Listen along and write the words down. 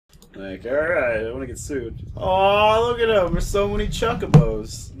Like, alright, I want to get sued. Oh, look at them. There's so many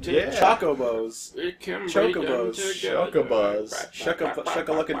chocobos. Yeah. Chocobos. It can Chocobos. Chocobos.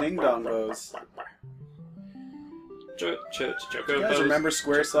 Shaka-laka-ding-dong-bos. You guys remember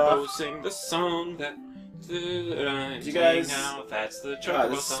Squaresoft? Sing the song that you guys... now, that's the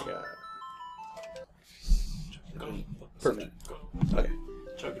Chocobo song. Perfect. Okay.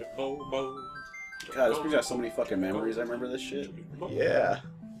 God, this brings out so many fucking memories. I remember this shit. Yeah.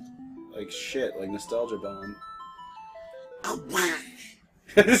 Like shit, like nostalgia bomb.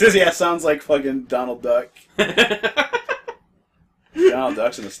 This is, yeah, sounds like fucking Donald Duck. Donald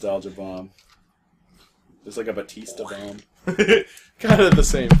Duck's a nostalgia bomb. Just like a Batista bomb. Kind of the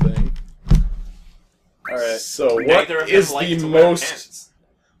same thing. Alright. So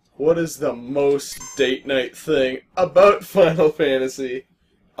what is the most date night thing about Final Fantasy?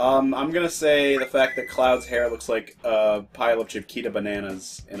 I'm gonna say the fact that Cloud's hair looks like a pile of Chiquita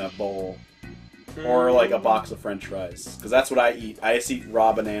bananas in a bowl. Or like a box of french fries. Because that's what I eat. I just eat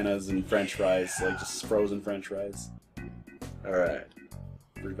raw bananas and french fries. Like just frozen french fries. Alright.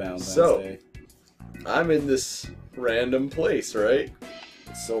 For Valentine's Day. I'm in this random place, right?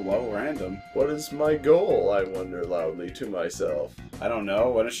 It's so low random. What is my goal, I wonder loudly to myself. I don't know.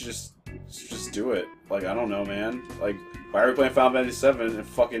 Why don't you just do it? Like, I don't know, man. Like, why are we playing Final Fantasy VII in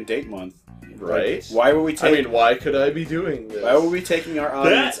fucking date month? Right? Like, why were we taking... I mean, why could I be doing this? Why were we taking our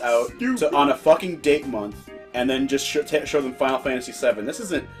audience out on a fucking date month and then just show them Final Fantasy VII? This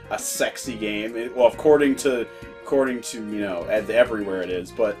isn't a sexy game. Well, according to, you know, everywhere it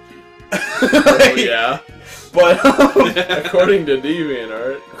is, but... Oh, yeah. But... according to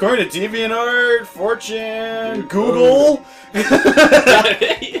DeviantArt. According to DeviantArt, Fortune, Google...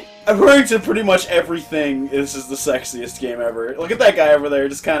 According to pretty much everything, this is the sexiest game ever. Look at that guy over there,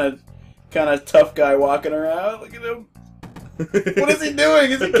 just kind of tough guy walking around. Look at him. What is he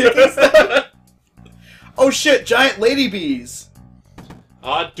doing? Is he kicking stuff? Oh shit! Giant lady bees.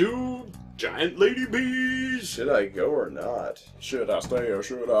 Dude, giant lady bees. Should I go or not? Should I stay or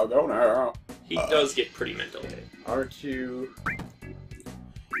should I go now? He does get pretty mental. Aren't you?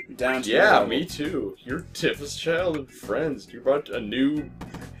 Down to yeah, me too. You're Tifa's childhood friends. You brought a new...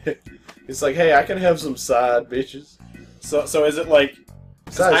 It's like, hey, I can have some side bitches. So is it like...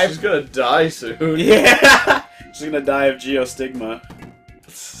 Besides, she's gonna die soon. Yeah! She's gonna die of geostigma.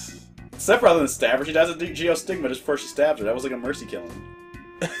 Except rather than stab her, she dies of geostigma just before she stabs her. That was like a mercy killing.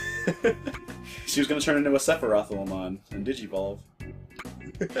 She was gonna turn into a Sephiroth and Digivolve.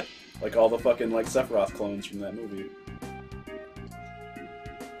 Like all the fucking like Sephiroth clones from that movie.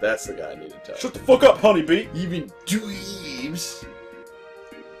 That's the guy I need to tell. Shut the fuck up, honeybee! Even dweebs!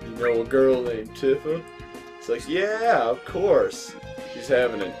 You know a girl named Tifa? It's like, yeah, of course. She's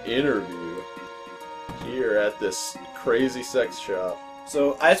having an interview here at this crazy sex shop.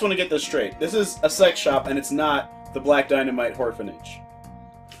 So, I just want to get this straight. This is a sex shop, and it's not the Black Dynamite Orphanage.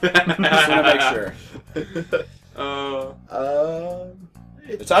 Just want to make sure.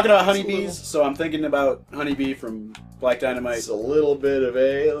 They're talking about honeybees, so I'm thinking about Honeybee from Black Dynamite. It's a little bit of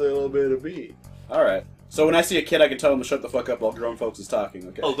A, a little bit of B. Alright. So when I see a kid, I can tell him to shut the fuck up while grown folks is talking,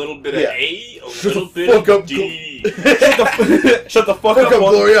 okay? A little bit of A, a little bit of D. Shut the fuck up,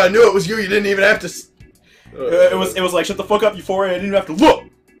 Gloria, I knew it was you, you didn't even have to... it was like, shut the fuck up, Euphoria, I didn't even have to look!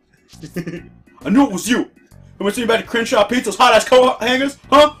 I knew it was you! I'm gonna see you back to Crenshaw Pizza's hot-ass coat hangers?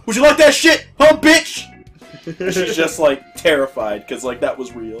 Huh? Would you like that shit? Huh, bitch? She's just, like, terrified, because, like, that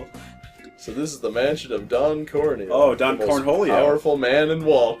was real. So this is the mansion of Don Corneo. Oh, Don Cornholio. Powerful man in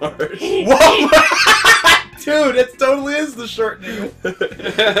Walmart. Walmart! Dude, it totally is the short name.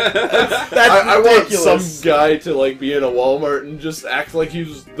 I want some guy to, like, be in a Walmart and just act like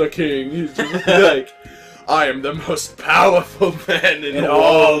he's the king. He's just like, I am the most powerful man in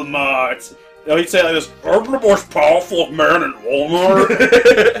Walmart. You know, he'd say it like this, I'm the most powerful man in Walmart.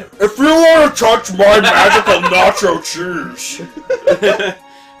 If you want to touch my magical nacho cheese.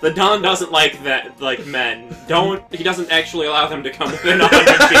 The Don doesn't like that, like men. He doesn't actually allow them to come within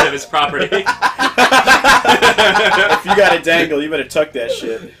 100 feet of his property. If you got a dangle, you better tuck that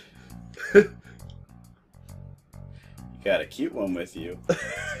shit. You got a cute one with you.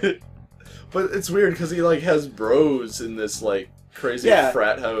 But it's weird because he, like, has bros in this, like, crazy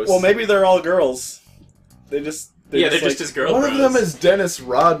frat house. Well, maybe they're all girls. They're just his girl One bros. of them is Dennis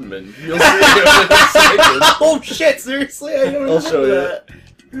Rodman. You'll see him in a second. Oh shit, seriously? I don't I'll show that.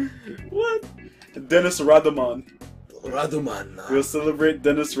 What? Dennis Rodman. Rodman. We'll celebrate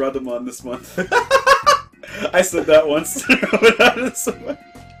Dennis Rodman this month. I said that once.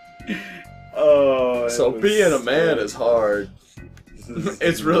 Oh. So being a man is hard.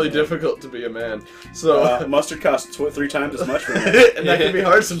 It's really difficult to be a man. So mustard costs 3 times as much for me. and that can be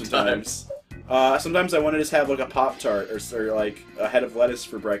hard sometimes. Sometimes I want to just have like a Pop-Tart or like a head of lettuce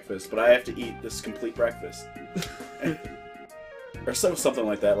for breakfast, but I have to eat this complete breakfast. Or something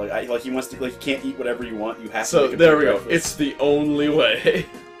like that. Like he wants to, like, you can't eat whatever you want. You have to. So make a there we go. breakfast. It's the only way.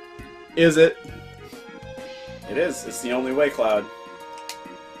 Is it? It is. It's the only way, Cloud.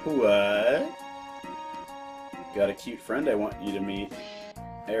 What? Got a cute friend I want you to meet.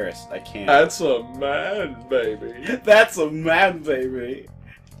 Eris, I can't. That's a man, baby. That's a man, baby.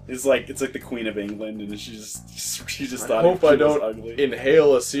 It's like the Queen of England, and she just thought. I hope I was don't ugly.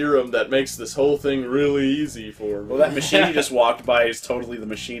 inhale a serum that makes this whole thing really easy for me. Well, that machine you just walked by is totally the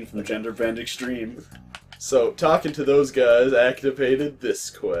machine from Gender Bend Extreme. So, talking to those guys activated this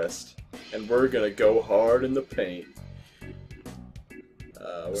quest, and we're gonna go hard in the paint.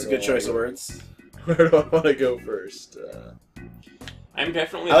 It's a good choice of words. Where do I want to go first? I'm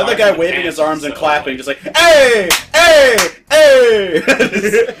definitely. I like the hard guy in the waving pants, his arms and so, clapping, like- just like, hey, hey, hey.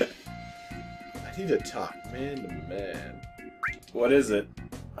 I need to talk man to man. What is it?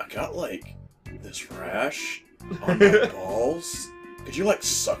 I got like this rash on my balls. Could you like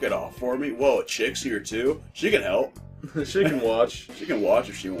suck it off for me? Whoa, a chick's here too. She can help. She can watch. She can watch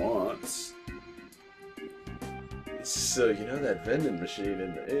if she wants. So, you know that vending machine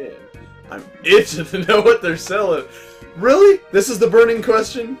in the inn? I'm itching to know what they're selling. Really? This is the burning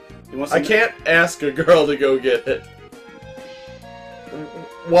question? He wants I to- can't ask a girl to go get it.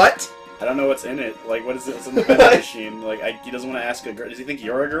 What? I don't know what's in it. Like, what is it? What's in the vending machine? Like, he doesn't want to ask a girl. Does he think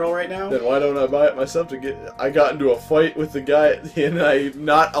you're a girl right now? Then why don't I buy it myself to get... I got into a fight with the guy at the inn and I'm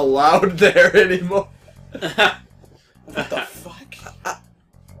not allowed there anymore. What the fuck?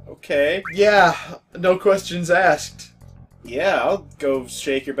 Okay. Yeah, no questions asked. Yeah, I'll go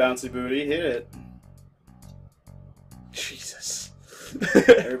shake your bouncy booty. Hit it. Jesus.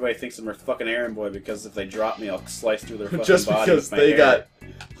 Everybody thinks I'm a fucking errand boy because if they drop me, I'll slice through their fucking Just body because with my they hair. got,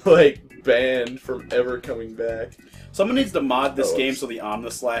 like, banned from ever coming back. Someone needs to mod this Oh, game so the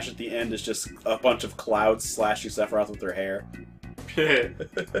Omnislash at the end is just a bunch of clouds slashing Sephiroth with their hair.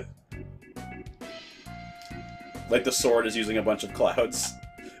 Like the sword is using a bunch of clouds.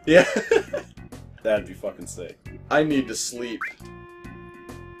 Yeah. That'd be fucking sick. I need to sleep.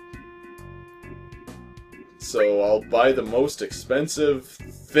 So I'll buy the most expensive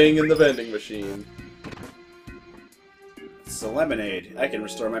thing in the vending machine. It's a lemonade. I can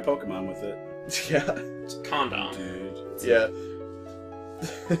restore my Pokemon with it. Yeah. It's a condom. Dude. Yeah.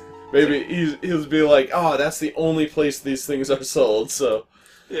 Maybe he'll be like, oh, that's the only place these things are sold, so...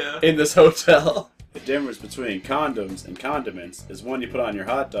 Yeah. In this hotel. The difference between condoms and condiments is one you put on your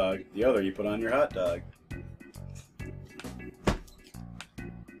hot dog, the other you put on your hot dog.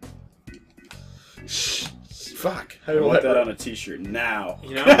 Shh. Fuck. I want that on a t-shirt now.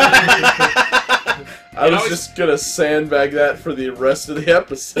 You know? I was always- just gonna sandbag that for the rest of the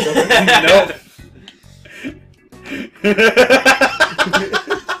episode. Nope.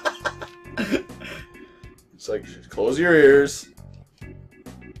 It's like, close your ears.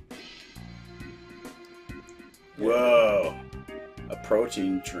 Whoa. A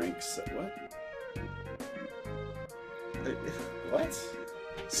protein drink. What? What?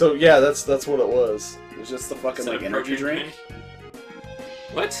 So yeah, that's what it was. It was just the fucking Is that like a energy protein drink?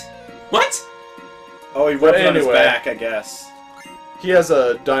 What? What? Oh, he rubbed it on his anyway. back, I guess. He has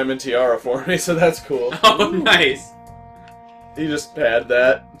a diamond tiara for me, so that's cool. Oh, nice. He just had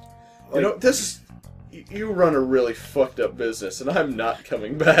that. Like- You know, this is... You run a really fucked up business, and I'm not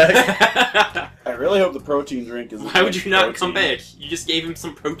coming back. I really hope the protein drink is. Why would you not come back? You just gave him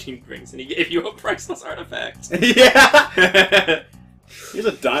some protein drinks, and he gave you a priceless artifact. Yeah! Here's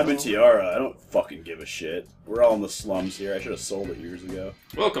a diamond tiara. I don't fucking give a shit. We're all in the slums here. I should have sold it years ago.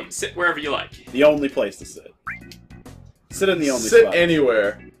 Welcome. Sit wherever you like. The only place to sit. Sit in the only Sit spot.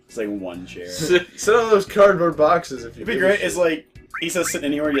 anywhere. It's like one chair. Sit on those cardboard boxes if you It'd be give a great. shit. It's like, he says sit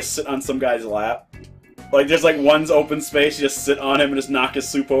anywhere, you just sit on some guy's lap. Like, there's like one's open space, you just sit on him and just knock his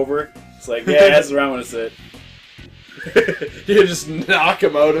soup over. It's like, yeah, that's where I want to sit. You just knock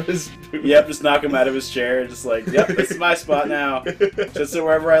him out of his boot. Yep, just knock him out of his chair. Just like, yep, this is my spot now. Just sit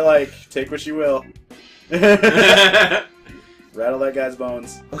wherever I like. Take what you will. Rattle that guy's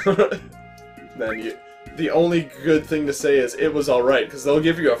bones. Then the only good thing to say is it was alright, because they'll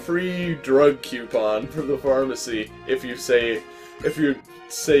give you a free drug coupon from the pharmacy if you say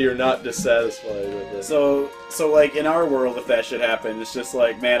you're not dissatisfied with it. So like, in our world, if that shit happened, it's just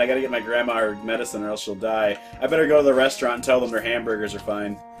like, man, I gotta get my grandma her medicine or else she'll die. I better go to the restaurant and tell them their hamburgers are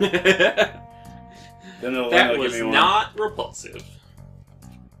fine. Then they'll That give was me one. not repulsive.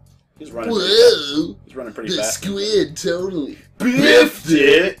 He's running. Whoa! He's running pretty The fast. squid totally Biffed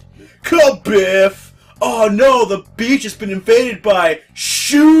it. Kabiff. Oh no, the beach has been invaded by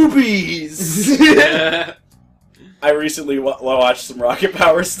shoobies. I recently watched some Rocket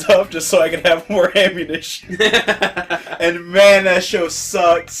Power stuff just so I could have more ammunition. And man, that show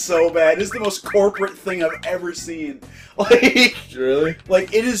sucked so bad. This is the most corporate thing I've ever seen. Like, Really?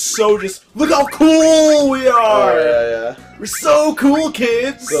 like it is so just, look how cool we are! Oh, yeah. We're so cool,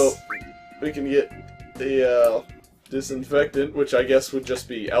 kids! So, we can get the disinfectant, which I guess would just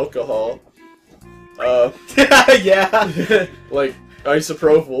be alcohol. Yeah! Like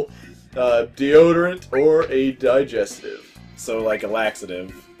isopropyl, deodorant, or a digestive. So, like a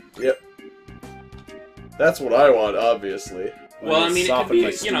laxative. Yep. That's what I want, obviously. Well, I mean, it could be, Soften my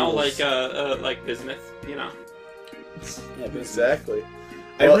you know, stools. like bismuth, you know. Yeah, but Exactly.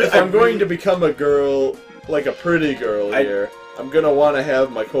 Well, if I'm going to become a girl, like a pretty girl here, I'm gonna want to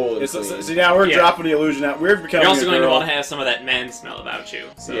have my colon clean. See, now we're dropping the illusion out. We're becoming You're also a going to girl. want to have some of that man smell about you.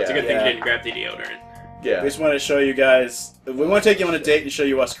 So it's a Yeah. good thing you didn't grab the deodorant. Yeah. We just want to show you guys. We want to take you on a date and show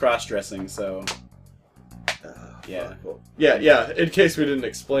you us cross-dressing. So, yeah, Cool. Yeah. In case we didn't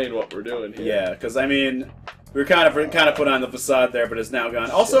explain what we're doing here. yeah. Because I mean, we were kind of put on the facade there, but it's now gone.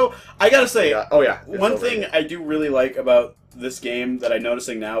 Also, I gotta say, Yeah. Oh yeah. It's one over thing here. I do really like about this game that I'm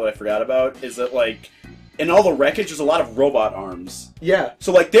noticing now that I forgot about is that, like, in all the wreckage, there's a lot of robot arms. Yeah.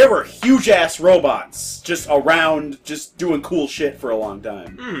 So, like, there were huge-ass robots just around, just doing cool shit for a long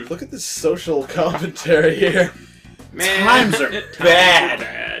time. Look at this social commentary here. Man, Times are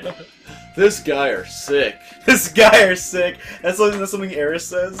bad. This guy are sick. This guy are sick. That's something Eris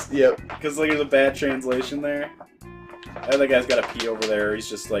says. Yep. Because, like, there's a bad translation there. That other guy's got a pee over there. He's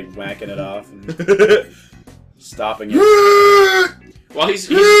just, like, whacking it off and stopping it. Well, he's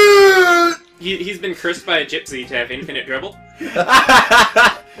been cursed by a gypsy to have infinite dribble.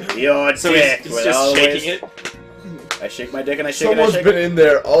 Your So dick he's will just always... shaking it. I shake my dick and I shake it. Someone's been in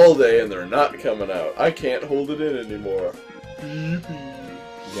there all day and they're not coming out. I can't hold it in anymore.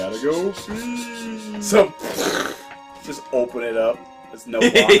 Gotta go. So, Just open it up. There's no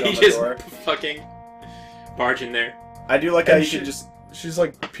lock He on the just door. fucking barge in there. I do like how And you can just... she's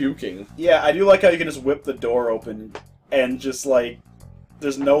like puking. Yeah, I do like how you can just whip the door open and just, like...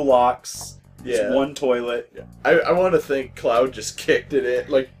 There's no locks. Yeah. Just one toilet. I want to think Cloud just kicked it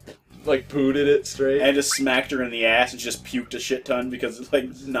in, like pooted it straight. And just smacked her in the ass and just puked a shit ton because it, like,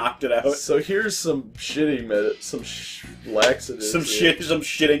 knocked it out. So here's some shitty laxatives. Some here.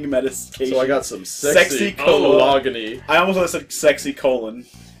 shitting medication. So I got some sexy colon. cologony. I almost want to say sexy colon.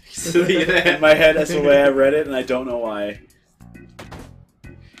 See that? In my head, that's the way I read it, and I don't know why.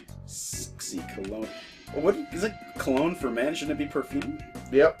 Sexy cologne. What is it? Cologne for men? Shouldn't it be perfume?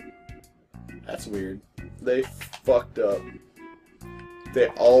 Yep. That's weird. They fucked up. They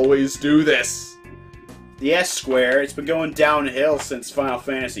always do this. Yes, Square. It's been going downhill since Final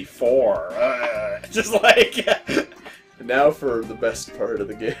Fantasy IV. Just like... And now for the best part of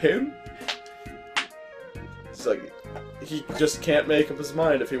the game. It's like, he just can't make up his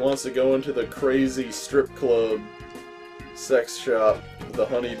mind if he wants to go into the crazy strip club sex shop with the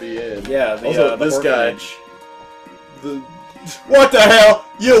honeybee in. Yeah, the, also, the this guy... orphanage. The... What the hell?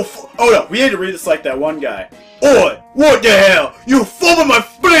 You oh no, we need to read this like that one guy. Oi! What the hell? You fubbing my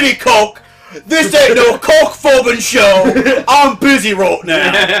bloody coke! This ain't no coke-phobbing show! I'm busy right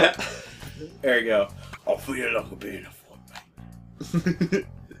now! There you go. I'll feel like a being a fortnight.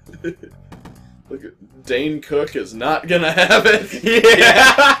 Look at Dane Cook is not gonna have it.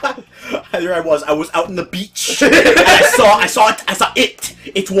 Yeah! There I was out on the beach. And I saw it.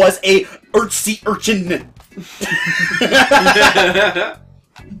 It was a sea urchin.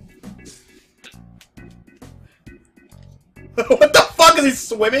 What the fuck is he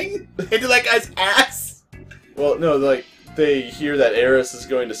swimming into that guy's ass? Well, no, like, they hear that Eris is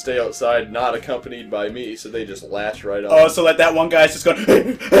going to stay outside, not accompanied by me, so they just lash right on. Oh, so that one guy's just going.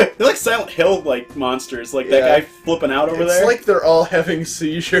 They're like Silent Hill like monsters, like that guy flipping out over there. It's like they're all having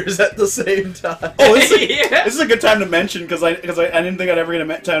seizures at the same time. Oh, this is, Yeah. this is a good time to mention because I didn't think I'd ever get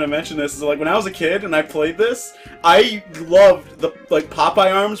a time to mention this. Is like when I was a kid and I played this, I loved the like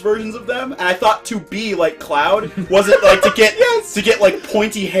Popeye Arms versions of them, and I thought to be like Cloud wasn't like to get like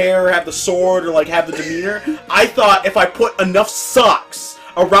pointy hair, have the sword, or like have the demeanor. I thought if I put enough socks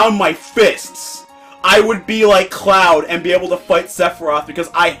around my fists, I would be like Cloud and be able to fight Sephiroth because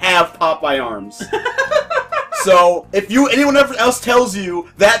I have Popeye arms. So, if anyone else tells you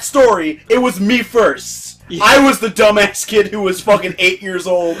that story, it was me first. Yeah. I was the dumbass kid who was fucking 8 years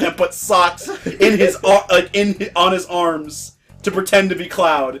old and put socks in his on his arms to pretend to be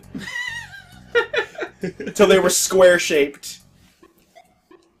Cloud. Until they were square shaped.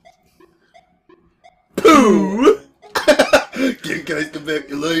 poo! Can guys come back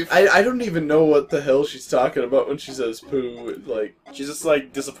to life? I don't even know what the hell she's talking about when she says poo. Like, she's just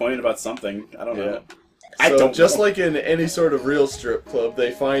like disappointed about something. I don't know. I don't just know. Like in any sort of real strip club,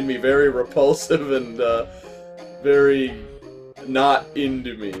 they find me very repulsive and very not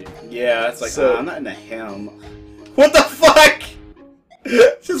into me. Yeah, it's like, I'm not into him. What the fuck?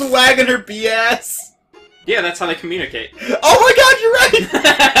 She's wagging her BS. Yeah, that's how they communicate. Oh my god, you're right!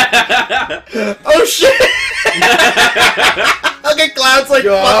 Oh shit! Okay, Cloud's like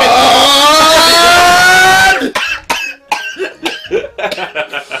fucking...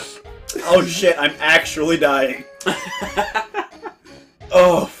 Oh shit, I'm actually dying.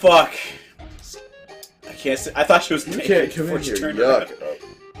 Oh fuck. I can't say... I thought she was naked. You can't come in here, yuck.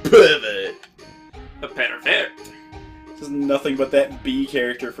 Pivot. A perfect. This is nothing but that B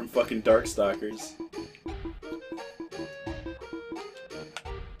character from fucking Darkstalkers.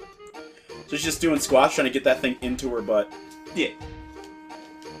 So she's just doing squats, trying to get that thing into her butt. Yeah.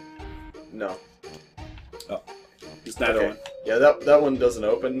 No. Oh. Just another one. Yeah, that one doesn't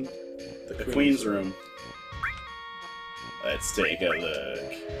open. The Queen's room. Let's take a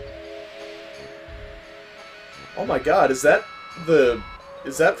look. Oh my god, is that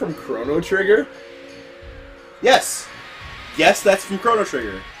from Chrono Trigger? Yes! Yes, that's from Chrono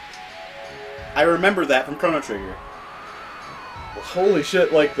Trigger. I remember that from Chrono Trigger. Holy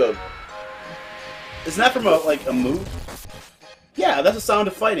shit, like the... Isn't that from a move? Yeah, that's the sound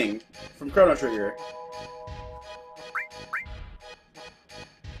of fighting from Chrono Trigger.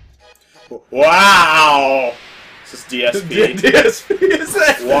 Wow! This is DSP. DSP is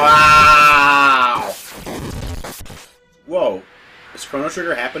that? Wow! Whoa. Is Chrono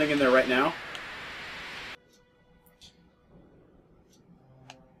Trigger happening in there right now?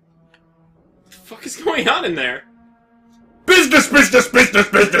 What the fuck is going on in there? Business, business, business,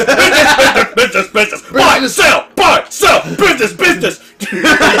 business, business, business, business, business. Buy, sell, business, business.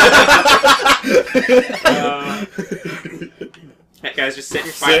 That guy's just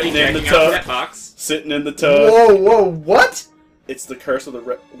sitting quietly jacking out of that box. Sitting in the tub. Whoa, whoa, what? It's the curse of the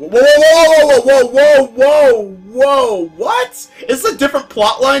whoa, whoa, whoa, whoa, whoa, whoa, whoa, what? Is this a different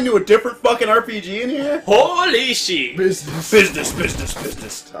plot line to a different fucking RPG in here? Holy shit! Business, business, business,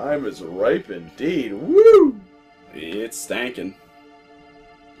 business. Time is ripe indeed. Woo! It's stankin'.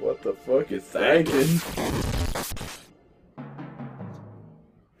 What the fuck is thanking?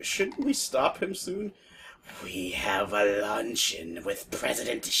 Shouldn't we stop him soon? We have a luncheon with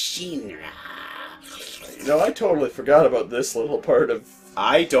President Shinra. No, I totally forgot about this little part of...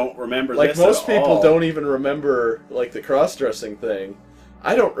 I don't remember like, this most at people all. don't even remember, like, the cross-dressing thing.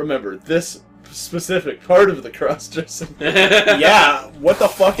 I don't remember this specific part of the cross-dressing. Yeah, what the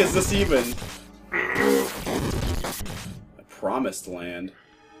fuck is this even? Promised Land.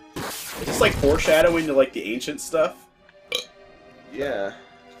 Is this like foreshadowing to like the ancient stuff? Yeah.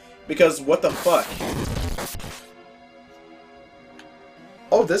 Because what the fuck?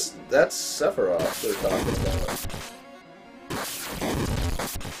 Oh, that's Sephiroth they're talking about.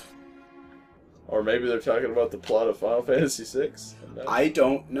 Or maybe they're talking about the plot of Final Fantasy VI. I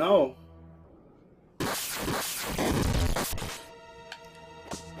don't know.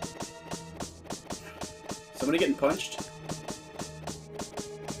 Somebody getting punched?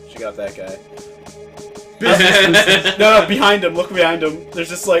 She got that guy. No, behind him. Look behind him. There's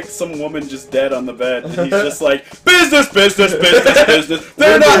just like some woman just dead on the bed. And he's just like, business, business, business, business.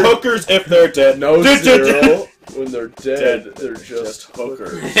 They're not hookers if they're dead. No, zero. When they're dead, they're just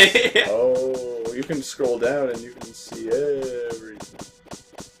hookers. Oh, you can scroll down and you can see everything.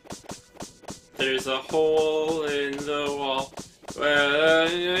 There's a hole in the wall.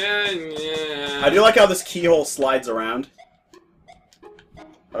 I do like how this keyhole slides around.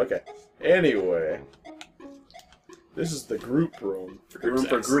 Okay. Anyway. This is the group room. Room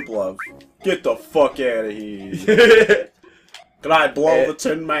for group love. Get the fuck out of here. Can I blow the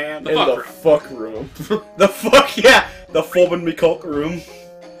Tin Man? The fuck room. The fuck, yeah! The Fulban McCulk room.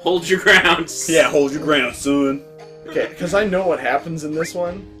 Hold your ground. Yeah, hold your ground, son. Okay, because I know what happens in this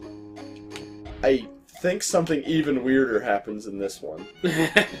one. I think something even weirder happens in this one.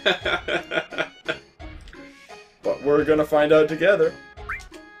 But we're gonna find out together.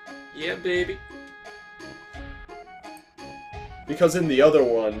 Yeah, baby. Because in the other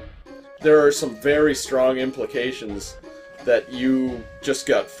one, there are some very strong implications that you just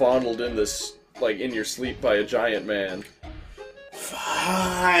got fondled in this, like, in your sleep by a giant man.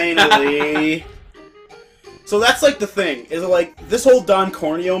 Finally! So that's, like, the thing, is, like, this whole Don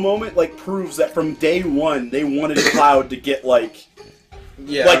Corneo moment, like, proves that from day one, they wanted Cloud to get, like...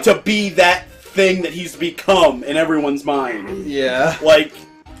 Yeah. Like, to be that thing that he's become in everyone's mind. Yeah. Like,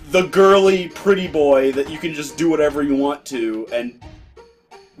 the girly, pretty boy that you can just do whatever you want to and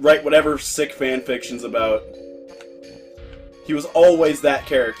write whatever sick fan fictions about. He was always that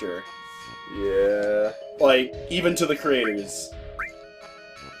character. Yeah. Like, even to the creators.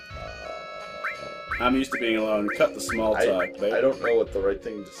 I'm used to being alone. Cut the small talk, babe. I don't know what the right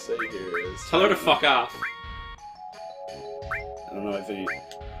thing to say here is. Tell her to fuck off. I don't know if he...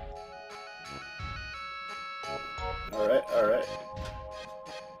 Alright, alright.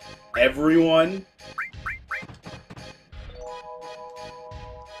 Everyone...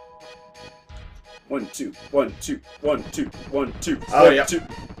 One, two, one, two, one, two, one, two, Oh, one, yeah. two.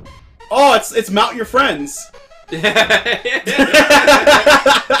 Oh, it's Mount Your Friends. There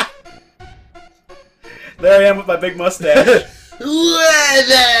I am with my big mustache. What's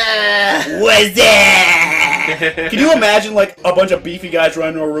that? Can you imagine, like, a bunch of beefy guys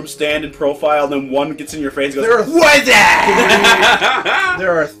running into a room, stand in profile, and then one gets in your face and goes, What's that?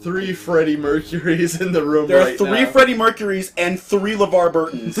 There are 3 Freddie Mercurys in the room There are right 3 now. Freddie Mercurys and 3 LeVar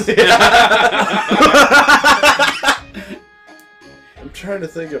Burtons. I'm trying to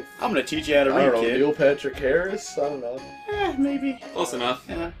think of... I'm gonna teach you how to I read, don't know, kid. Neil Patrick Harris? I don't know. Maybe. Close enough.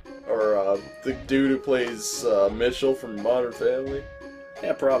 Yeah. Or the dude who plays Mitchell from Modern Family.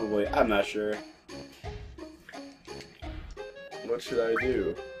 Yeah, probably. I'm not sure. What should I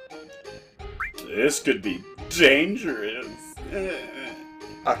do? This could be dangerous.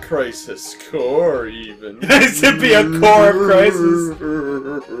 A crisis core, even. This could be a core of crisis.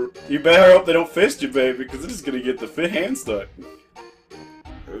 You better hope they don't fist you, baby, because it's just gonna get the hand stuck.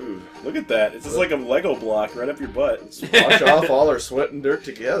 Ooh. Look at that. It's just like a Lego block right up your butt. Wash off all our sweat and dirt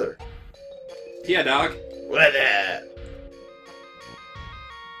together. Yeah, dog. What that?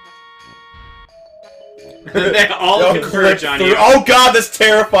 They all converge on you. Oh god, that's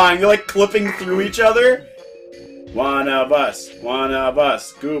terrifying. They're like clipping through each other. One of us.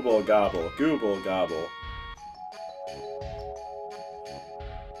 Gooble gobble. Gooble gobble.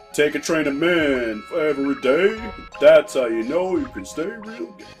 Take a train of men every day. That's how you know you can stay real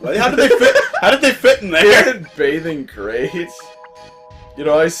good. Like, how did they fit? How did they fit in there? Bathing great. You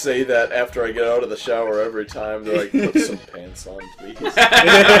know, I say that after I get out of the shower every time. They're like, put some pants on, please.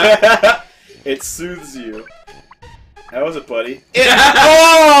 It soothes you. How was it, buddy?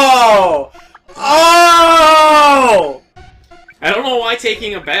 Oh! Oh! I don't know why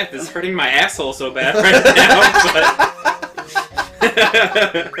taking a bath is hurting my asshole so bad right now, but...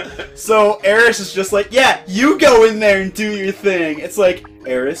 So, Eris is just like, yeah, you go in there and do your thing. It's like,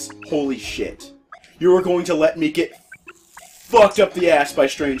 Eris, holy shit. You are going to let me get fucked up the ass by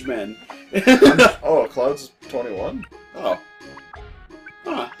strange men. Oh, Cloud's 21? Oh.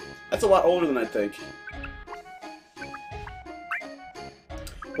 Huh. That's a lot older than I think.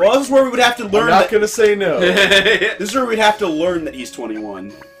 Well, this is where we would have to learn I'm not gonna say no. This is where we'd have to learn that he's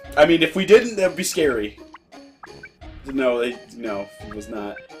 21. I mean, if we didn't, that would be scary. No, no, he was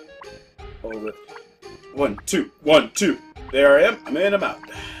not. Hold it. 1, 2, 1, 2. There I am. I'm in, I'm out.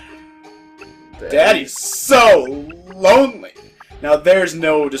 Daddy's so lonely. Now, there's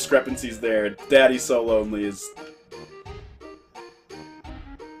no discrepancies there. Daddy's so lonely is...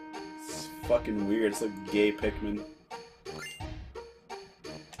 It's fucking weird. It's like gay Pikmin.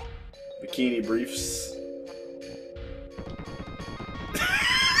 Bikini briefs.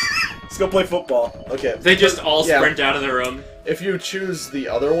 Let's go play football. Okay. They just all sprint out of the room. If you choose the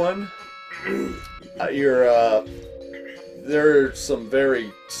other one, there are some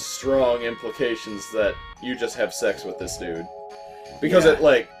very strong implications that you just have sex with this dude. Because Yeah. it,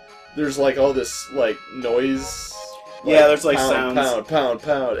 like, there's, like, all this, like, noise. Yeah, there's, like, pound, sounds.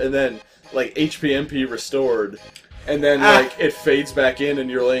 pound, and then, like, HPMP restored. And then, Ah. like, it fades back in and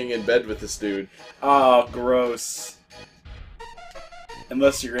you're laying in bed with this dude. Oh, gross.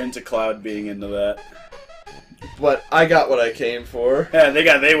 Unless you're into Cloud being into that. But I got what I came for. Yeah, they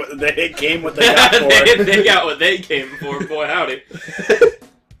came what they got for. They got what they came for, boy howdy.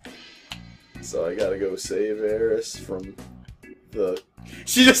 So I gotta go save Eris from the...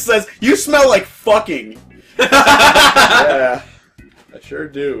 She just says, "You smell like fucking." Yeah, I sure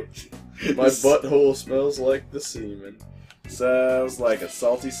do. My butthole smells like the semen. Sounds like a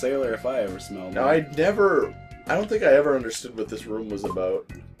salty sailor if I ever smelled Now, one. I don't think I ever understood what this room was about.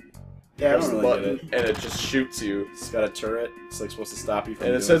 Yeah, I Press don't the really get button, it. and it just shoots you. It's got a turret. It's like supposed to stop you from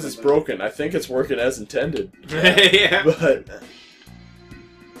And it doing says it's something. broken. I think it's working as intended. Yeah. But...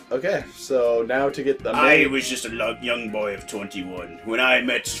 Okay, so now to get the I main... was just a young boy of 21 when I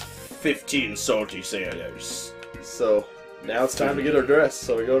met 15 salty sailors. So, now it's time to get our dress,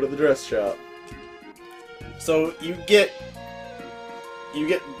 so we go to the dress shop. So you get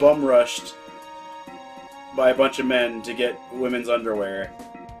bum rushed by a bunch of men to get women's underwear.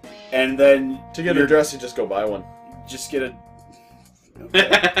 And then To get a dress, you just go buy one. just get a.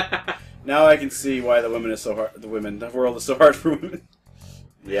 Okay. Now I can see why the world is so hard for women.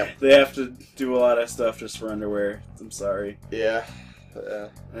 Yep. They have to do a lot of stuff just for underwear. I'm sorry. Yeah.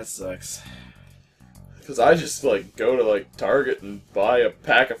 That sucks. Because I just, like, go to, like, Target and buy a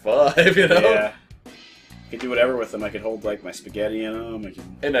pack of 5, you know? Yeah. I could do whatever with them. I could hold, like, my spaghetti in them. I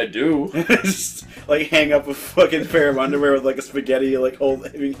can And I do. just, like, hang up a fucking pair of underwear with, like, a spaghetti, like,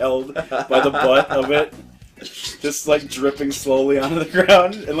 being held by the butt of it. Just, like, dripping slowly onto the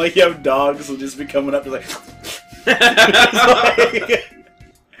ground. And, like, you have dogs who'll just be coming up and, like...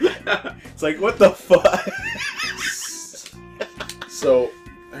 It's like, what the fuck? So,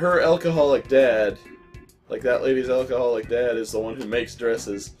 her alcoholic dad, like that lady's alcoholic dad, is the one who makes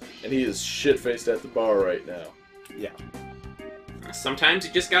dresses, and he is shit-faced at the bar right now. Yeah. Sometimes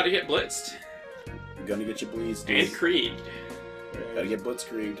you just gotta get blitzed. You're gonna get your bleeds, dude. And Creed. Gotta get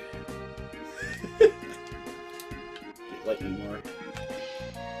blitzkrieged. Get lightning more.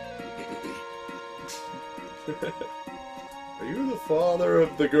 Are you the father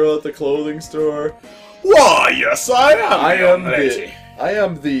of the girl at the clothing store? Why, yes, I am. I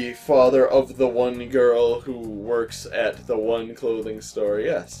am the father of the one girl who works at the one clothing store,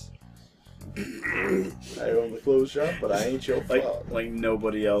 yes. I own the clothes shop, but I ain't your father. Like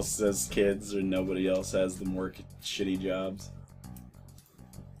nobody else has kids or nobody else has them work shitty jobs.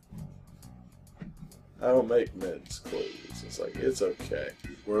 I don't make men's clothes. It's like, it's okay.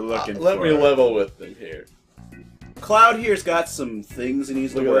 We're looking Let for me level with them here. Cloud here's got some things he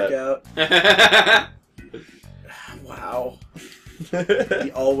needs to Look work at out. Wow.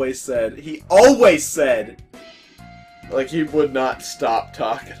 He always said, Like, he would not stop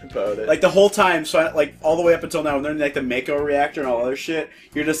talking about it. like the whole time, so like all the way up until now, when they're in like the Mako reactor and all other shit,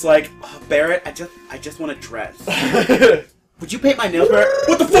 you're just like, oh, Barrett, I just want to dress. Would you paint my nails, Barrett?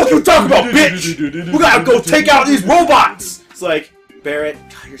 What the fuck you talking about, bitch? We gotta go take out these robots! It's like, Barrett,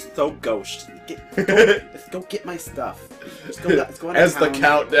 God, you're so gauche. Let's go get my stuff. Let's go on As town. the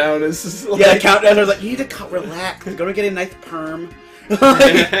countdown is like... Yeah, the countdown. I was like, you need to relax. Go to get a nice perm.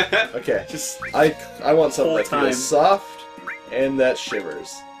 Like, Okay, just I want something whole that time. feels soft and that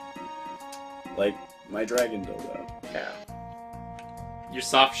shivers. like my dragon dildo. Yeah. Your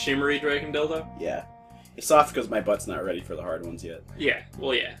soft, shimmery dragon dildo? Yeah, it's soft because my butt's not ready for the hard ones yet. Yeah,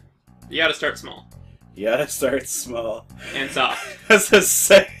 well, yeah. You gotta start small. You gotta start small. And soft. That's a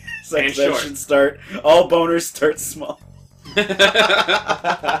sex And short. should start. All boners start small.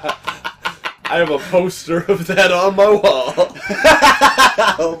 I have a poster of that on my wall.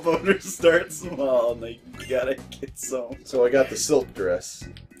 All boners start small, and they gotta get some. So I got the silk dress.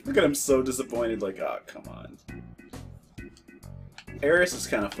 Look at him, so disappointed. Like, oh, come on. Eris is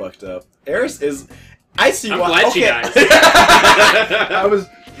kind of fucked up. Eris is. I see I'm why. glad Okay. she dies.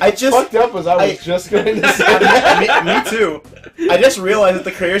 I just fucked up as I was just going to say. me too. I just realized that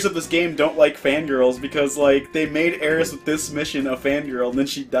the creators of this game don't like fangirls because, like, they made Eris with this mission a fangirl and then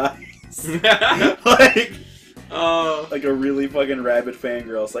she dies. like a really fucking rabid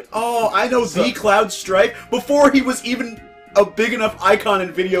fangirl. It's like, oh, I know the Cloud Strife before he was even a big enough icon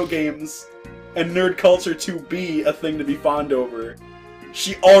in video games and nerd culture to be a thing to be fond over.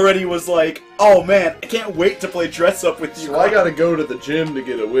 She already was like, oh man, I can't wait to play dress up with you. So I gotta go to the gym to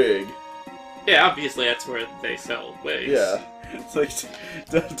get a wig. Yeah, obviously that's where they sell wigs. Yeah. It's like,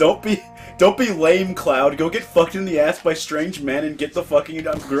 don't be lame, Cloud. Go get fucked in the ass by strange men and get the fucking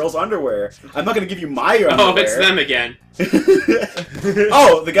girl's underwear. I'm not gonna give you my underwear. Oh, it's them again.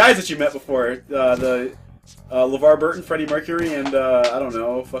 Oh, the guys that you met before. The LeVar Burton, Freddie Mercury, and I don't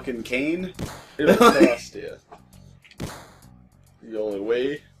know, fucking Kane. It'll cost you. The only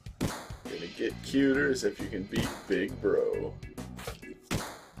way you're gonna get cuter is if you can beat Big Bro.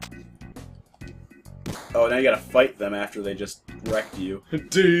 Oh, now you gotta fight them after they just wrecked you.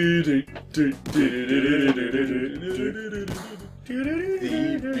 The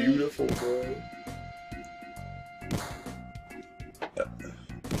beautiful bro.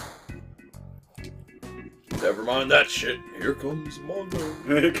 Never mind that shit. Here comes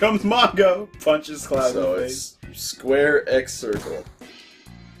Mongo. Here comes Mongo. Punches Cloud So in the face. it's square X circle.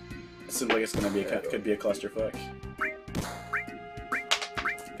 It seems like it's gonna be could be a clusterfuck.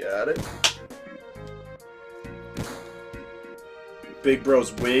 Got it. Big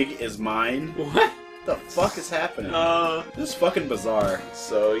Bro's wig is mine. What? The fuck is happening? This is fucking bizarre.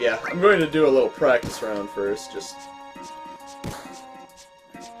 So yeah, I'm going to do a little practice round first. Just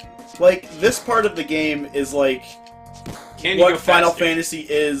Like, this part of the game is like Can you what go Final faster? Fantasy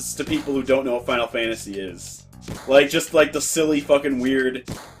is to people who don't know what Final Fantasy is. Like, just like the silly fucking weird,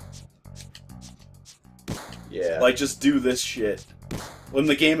 yeah. like, just do this shit. when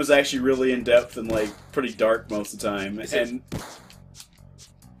the game is actually really in depth and like pretty dark most of the time. And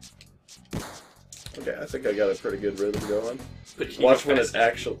okay, I think I got a pretty good rhythm going. But Watch when it's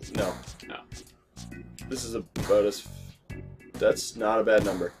actual. No. No. This is about as. That's not a bad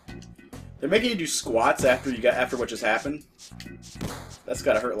number. they're making you do squats after what just happened. That's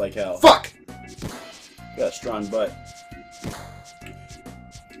gotta hurt like hell. Fuck! You got a strong butt.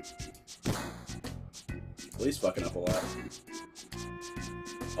 Well, he's fucking up a lot.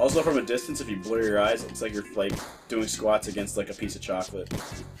 Also, from a distance, if you blur your eyes, it looks like you're like doing squats against like a piece of chocolate.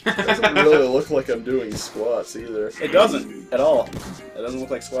 It doesn't really look like I'm doing squats either. It doesn't at all. It doesn't look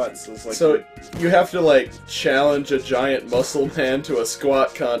like squats. It's like So you have to like challenge a giant muscle man to a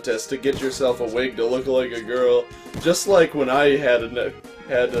squat contest to get yourself a wig to look like a girl, just like when I had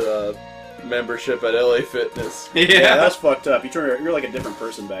a membership at LA Fitness. yeah, that's fucked up. You're like a different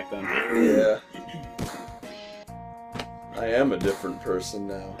person back then. Yeah. I am a different person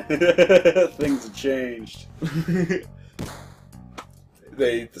now. Things have changed.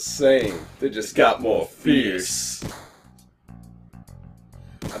 They ain't the same. They just got more fierce.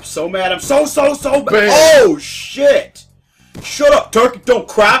 I'm so mad. I'm so Bam. Oh shit! Shut up, turkey. Don't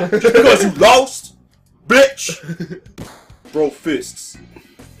cry just because you lost, bitch. Bro, fists.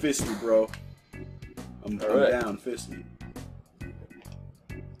 Fist me, bro. I'm down. Fist me.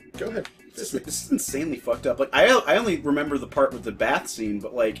 Go ahead. This is insanely fucked up. Like I only remember the part with the bath scene,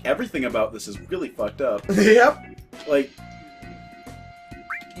 but like everything about this is really fucked up. Yep. Like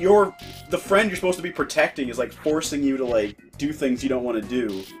the friend you're supposed to be protecting is like forcing you to like do things you don't want to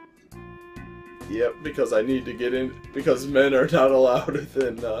do. Yep, because I need to get in. Because men are not allowed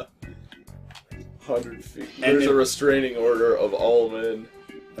within 100 feet. There's a restraining order of all men.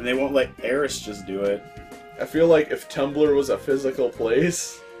 And they won't let Eris just do it. I feel like if Tumblr was a physical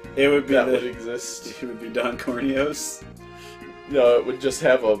place, It would be would exist. It would be Don Corneo's. No, it would just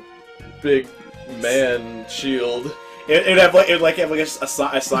have a big man shield. It'd have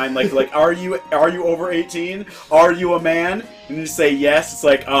a sign like are you over 18? Are you a man? And you say yes. It's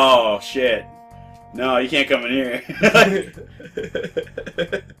like, oh shit, no, you can't come in here.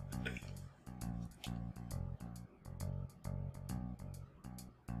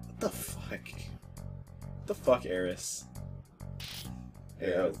 What the fuck? What the fuck, Eris?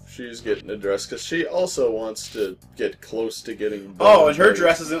 Yeah, she's getting a dress because she also wants to get close to getting. Oh, and her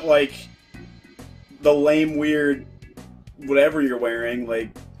dress isn't like the lame, weird, whatever you're wearing, like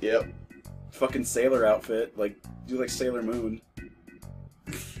Yep. fucking sailor outfit. Like do like Sailor Moon.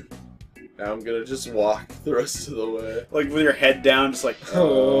 Now I'm gonna just walk the rest of the way. Like with your head down, just like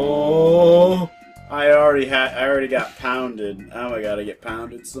Oh. I already got pounded. Now I gotta get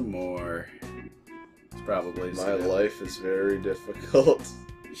pounded some more. It's probably My life is very difficult.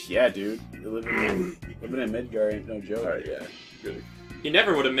 Yeah, dude. Living in Midgar ain't no joke. Alright, yeah. Good. You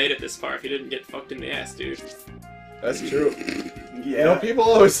never would have made it this far if you didn't get fucked in the ass, dude. That's true. Yeah. You know, people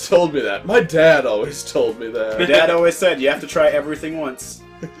always told me that. My dad always told me that. My dad always said you have to try everything once.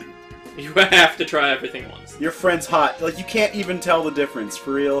 You have to try everything once. Your friend's hot. Like you can't even tell the difference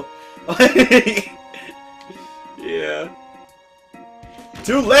for real. Yeah.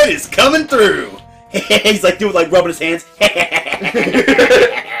 Two ladies coming through. He's like doing like rubbing his hands.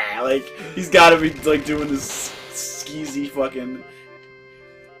 Like he's got to be like doing this skeezy fucking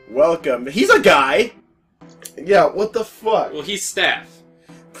welcome. He's a guy. Yeah, what the fuck? Well, he's staff.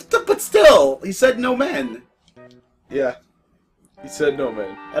 But still, he said no men Yeah. He said no,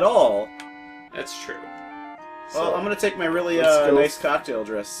 man. at all. That's true. Well, I'm gonna take my really let's go. nice cocktail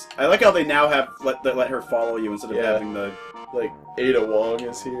dress. I like how they now have let her follow you instead of Yeah. having the Like, Ada Wong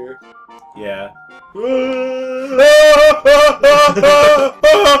is here. yeah.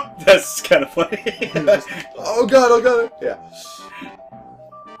 That's kind of funny. Oh god, oh god. Yeah.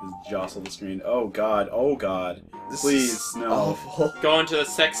 Jostle the screen. Oh god. Oh god. This Please is no. awful. Go into the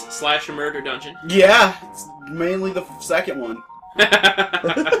sex/murder dungeon. Yeah, it's mainly the second one.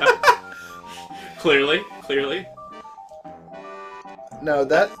 Clearly. No,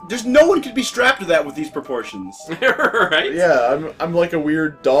 that. There's no one could be strapped to that with these proportions. Right? Yeah, I'm like a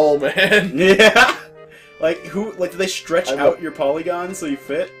weird doll man. Yeah. Like who? Like do they stretch I'm out your polygons so you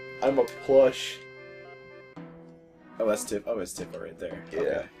fit? I'm a plush. Oh, that's Tiff. Oh, it's Tifa right there. Yeah.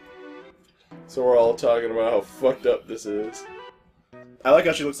 Okay. So we're all talking about how fucked up this is. I like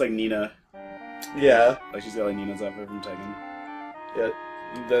how she looks like Nina. Yeah. Like she's got like Nina's outfit from Tekken. Yeah.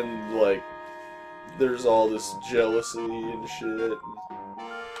 Then, like, there's all this jealousy and shit.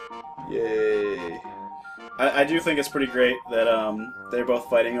 Yay. I do think it's pretty great that they're both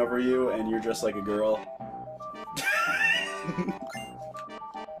fighting over you and you're just like a girl.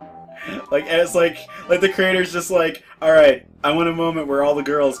 Like and it's like the creator's just like, all right, I want a moment where all the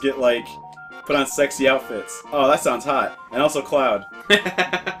girls get, like, put on sexy outfits. Oh, that sounds hot. And also Cloud.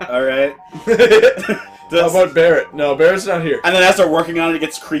 Alright. How about Barrett? No, Barrett's not here. And then as they're working on it, it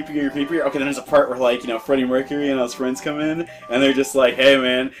gets creepier and creepier. Okay, then there's a part where, like, you know, Freddie Mercury and all his friends come in, and they're just like, hey,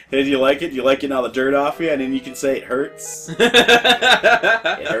 man, hey, do you like it? Do you like getting all the dirt off you? And then you can say, it hurts.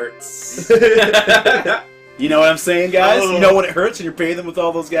 It hurts. You know what I'm saying, guys? You know when it hurts and you're bathing with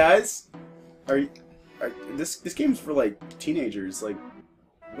all those guys? This game's for, like, teenagers. Like,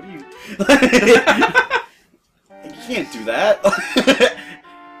 what are you... You can't do that.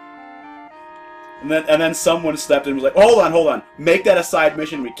 And then someone stepped in and was like, hold on. Make that a side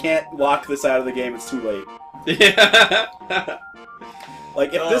mission. We can't lock this out of the game. It's too late. Yeah.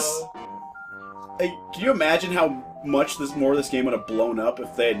 Like, if this... Like, can you imagine how much more of this game would have blown up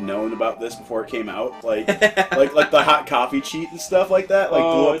if they had known about this before it came out? Like, like the hot coffee cheat and stuff like that? Like,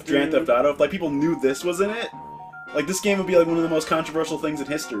 blew up Grand Theft Auto. If, like, people knew this was in it, like, this game would be, like, one of the most controversial things in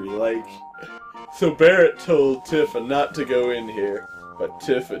history. Like... So Barrett told Tifa not to go in here, but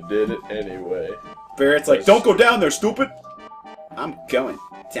Tifa did it anyway. Barrett's like, don't go down there, stupid! I'm going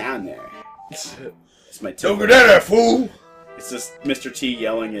down there. It's my Don't go down there, fool! It's just Mr. T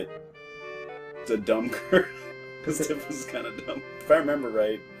yelling at the dumb girl. Because Tifa's kind of dumb. If I remember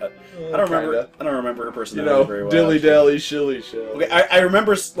right. I don't remember her personality very well. Dilly-dally, shilly-shell. Okay, I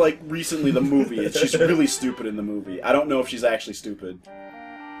remember, like, recently the movie. She's really stupid in the movie. I don't know if she's actually stupid.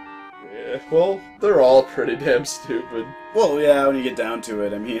 Yeah, well, they're all pretty damn stupid. Well, yeah, when you get down to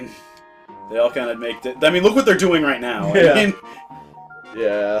it, I mean, they all kind of make it. I mean, look what they're doing right now. Yeah. I mean,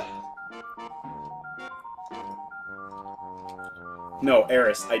 yeah. No,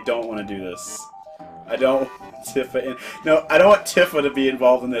 Eris, I don't want to do this. I don't want Tifa in. No, I don't want Tifa to be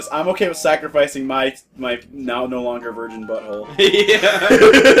involved in this. I'm okay with sacrificing my now no longer virgin butthole.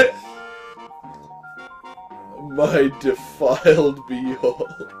 Yeah. My defiled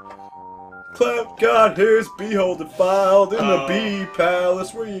behold. Clef got his beehole defiled in the bee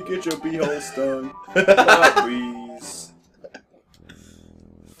palace where you get your beehole stung by bees.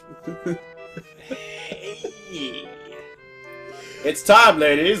 It's time,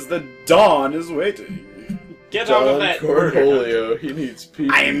 ladies. The dawn is waiting. Get out of that Corneo. He needs pee.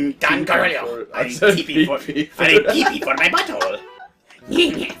 I'm Don Corneo. I need pee-pee for my butthole.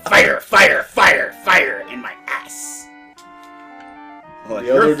 Fire, fire, fire, fire in my ass. Well,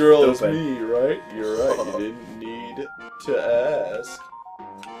 The other girl is me, right? You're right. You didn't need to ask.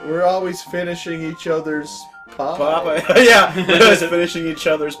 We're always finishing each other's pie. Yeah, we're just finishing each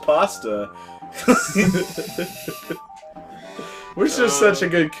other's pasta. We're just such a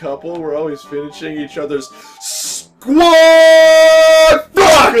good couple. We're always finishing each other's squad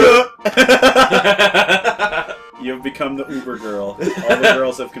fucker. You have become the Uber girl. All the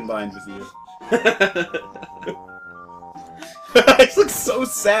girls have combined with you. He looks so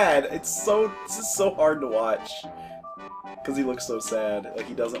sad. This is so hard to watch. Because he looks so sad. Like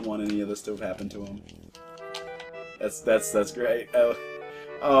he doesn't want any of this to have happened to him. That's great.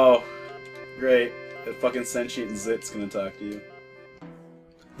 Oh, great. The fucking sentient Zit's gonna talk to you.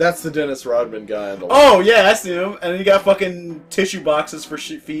 That's the Dennis Rodman guy on the Oh, yeah, I see him. And he got fucking tissue boxes for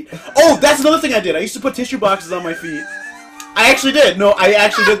feet. Oh, that's another thing I did. I used to put tissue boxes on my feet. I actually did. No, I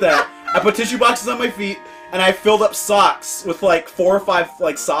actually did that. I put tissue boxes on my feet, and I filled up socks with, like, 4 or 5,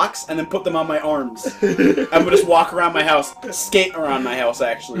 like, socks, and then put them on my arms. I would just walk around my house, skate around my house,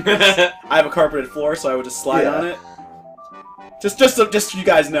 actually. I have a carpeted floor, so I would just slide on it. Just so you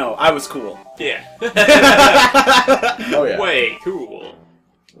guys know, I was cool. Yeah. Oh, yeah. Way cool.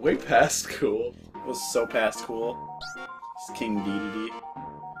 Way past cool. It was so past cool. It's King Dedede.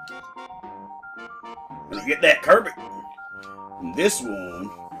 When you get that carpet. And this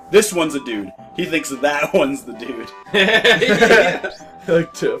one's a dude. He thinks that one's the dude.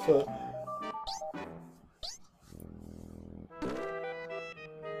 Like Tifa.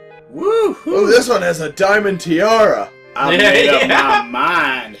 Woo! Oh, this one has a diamond tiara. I made up my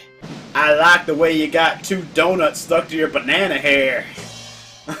mind. I like the way you got 2 donuts stuck to your banana hair.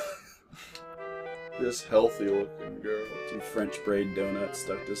 This healthy looking girl. 2 French braid donuts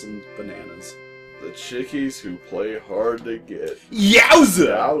stuck to some bananas. The chickies who play hard to get. Yowza!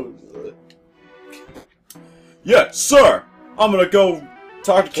 Yowza. Yeah, sir! I'm gonna go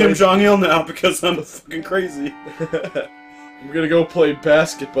talk to Kim Jong-il now because I'm fucking crazy. I'm gonna go play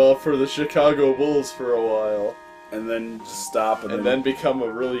basketball for the Chicago Bulls for a while. And then just stop and then become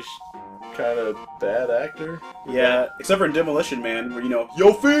a really kind of bad actor? Yeah, except for in Demolition Man, where, you know,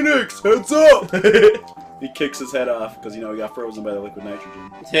 Yo Phoenix, heads up! He kicks his head off because, you know, he got frozen by the liquid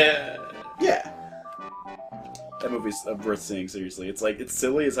nitrogen. Yeah. Yeah. That movie's worth seeing, seriously. It's like, it's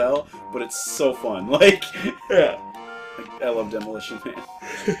silly as hell, but it's so fun. Like, yeah. I love Demolition Man.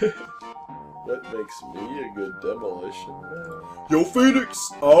 What makes me a good Demolition Man? Yo,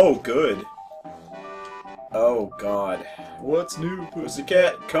 Phoenix! Oh, good. Oh, God. What's new,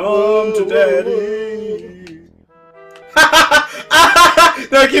 Pussycat, come to daddy!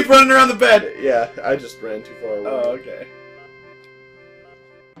 No, I keep running around the bed! Yeah, I just ran too far away. Oh, okay.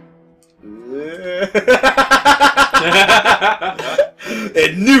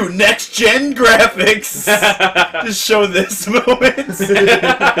 And new next-gen graphics! Just show this moment.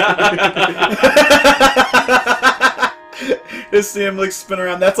 Just see him like spin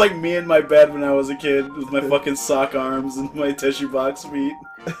around. That's like me in my bed when I was a kid with my fucking sock arms and my tissue box feet.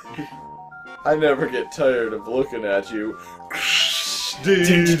 I never get tired of looking at you.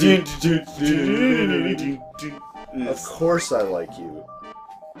 Of course I like you.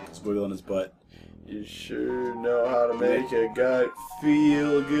 He's wiggling his butt. You sure know how to make a guy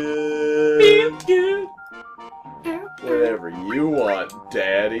feel good. Feel good. Whatever you want,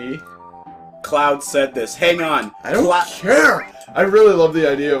 Daddy. Cloud said this. Hang on. I don't care. I really love the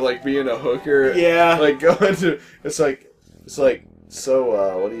idea of like being a hooker. Yeah. Like going to. It's like.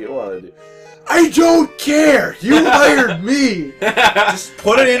 So what do you want to do? I don't care. You hired me. Just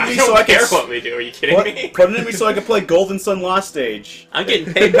put it in me so I can. care what we do. Are you kidding me? Put it in me so I can play Golden Sun Lost Stage. I'm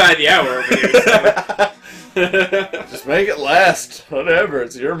getting paid by the hour over here. Just make it last. Whatever.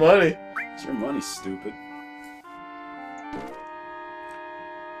 It's your money. It's your money, stupid.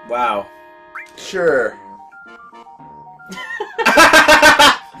 Wow. Sure.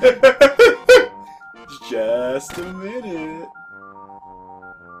 Just a minute.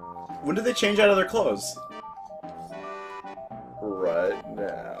 When did they change out of their clothes? Right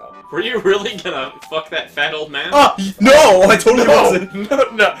now. Were you really gonna fuck that fat old man? Oh, no! I totally wasn't.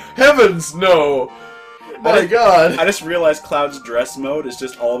 No. Heavens, no. My God. I just realized Cloud's dress mode is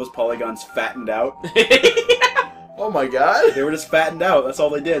just all of his polygons fattened out. Oh my God. They were just fattened out. That's all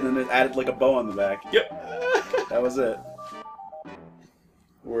they did. And then they added like a bow on the back. Yep. That was it.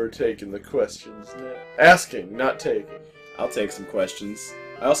 We're taking the questions now. Asking, not taking. I'll take some questions.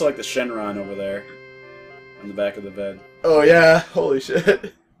 I also like the Shenron over there. On the back of the bed. Oh yeah, holy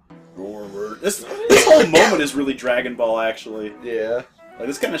shit. This whole moment is really Dragon Ball, actually. Yeah. Like,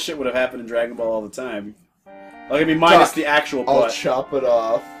 this kind of shit would have happened in Dragon Ball all the time. Like, I mean, minus Doc, the actual I'll butt. chop it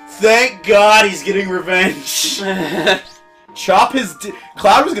off. Thank God he's getting revenge. Chop his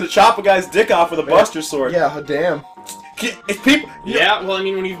Cloud was gonna chop a guy's dick off with a Buster Sword. Yeah, damn. If people... Yeah, well, I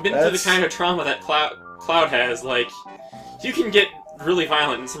mean, when you've been through the kind of trauma that Cloud has, like, you can get really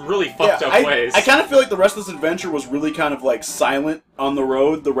violent in some really fucked up ways. I kind of feel like the rest of this adventure was really kind of like silent on the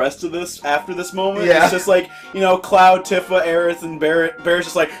road the rest of this, after this moment. Yeah. It's just like, you know, Cloud, Tifa, Aerith, and Barrett. Barrett's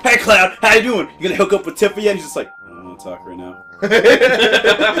just like, hey Cloud, how you doing? You gonna hook up with Tifa yet? And he's just like, I don't want to talk right now.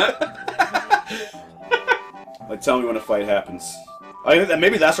 Like, tell me when a fight happens. I think that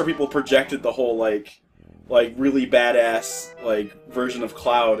maybe that's where people projected the whole, like really badass, like, version of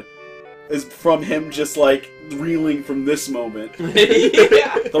Cloud. Is from him just, like, reeling from this moment.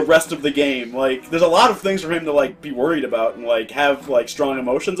 Yeah. The rest of the game. Like, there's a lot of things for him to, like, be worried about and, like, have, like, strong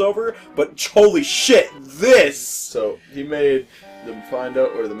emotions over, but holy shit, this! So, he made them find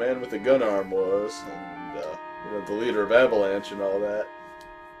out where the man with the gun arm was, and, you know, the leader of Avalanche and all that.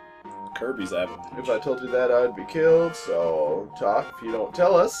 Kirby's Avalanche. If I told you that, I'd be killed, so, talk if you don't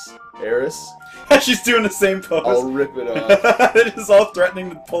tell us. Eris. She's doing the same pose. I'll rip it off. They're just all threatening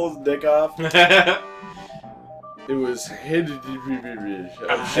to pull his dick off. It was Heidegger.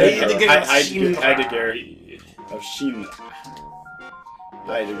 Of Shin.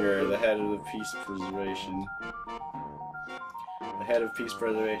 Heidegger, the head of the peace preservation. The head of peace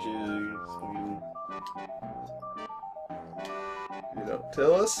preservation. You don't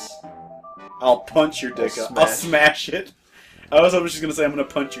tell us? I'll punch your dick off. I'll smash it. I was hoping she's gonna say I'm gonna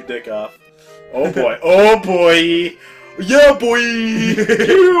punch your dick off. Oh boy. Oh boy. Yeah boy.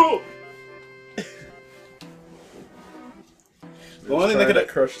 Yeah. The only thing that could have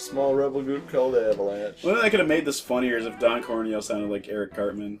crushed a small rebel group called Avalanche. The only thing that could have made this funnier is if Don Corneo sounded like Eric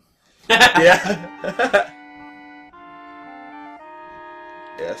Cartman. Yeah.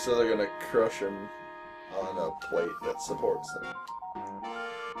 Yeah, so they're gonna crush him on a plate that supports them.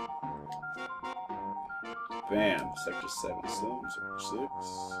 Bam. Sector 7, Sector 6.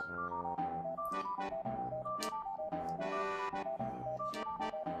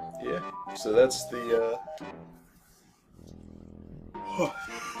 Yeah. So that's the,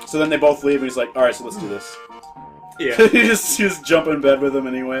 So then they both leave and he's like, alright, so let's do this. Yeah. You just jump in bed with him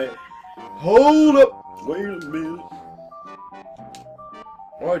anyway. Hold up! Wait a minute.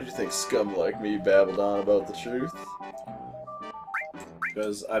 Why do you think scum like me babbled on about the truth?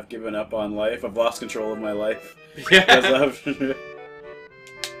 because I've given up on life. I've lost control of my life. Yeah. Because I've...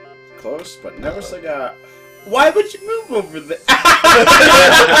 Close, but never cigar. Why would you move over there?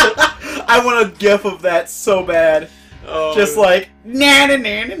 I want a gif of that so bad. Oh. Just like na na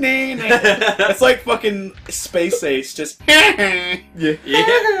na na na na. It's like fucking Space Ace. Just Yeah.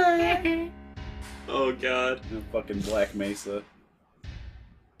 Yeah. Oh god. and fucking Black Mesa.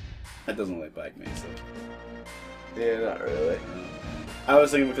 That doesn't look like Black Mesa. Yeah, not really. I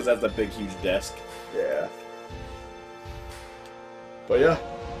was thinking because that's a big, huge desk. Yeah. But yeah.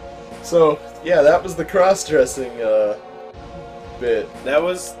 So, yeah, that was the cross-dressing, bit. That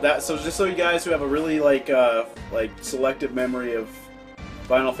was that. So just so you guys who have a really like selective memory of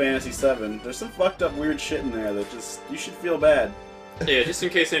Final Fantasy VII, there's some fucked up weird shit in there that just you should feel bad. Yeah, just in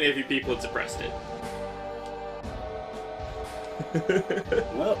case any of you people had suppressed it.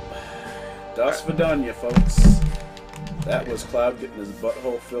 Well, das Vidania, folks. That was Cloud getting his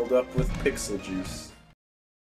butthole filled up with pixel juice.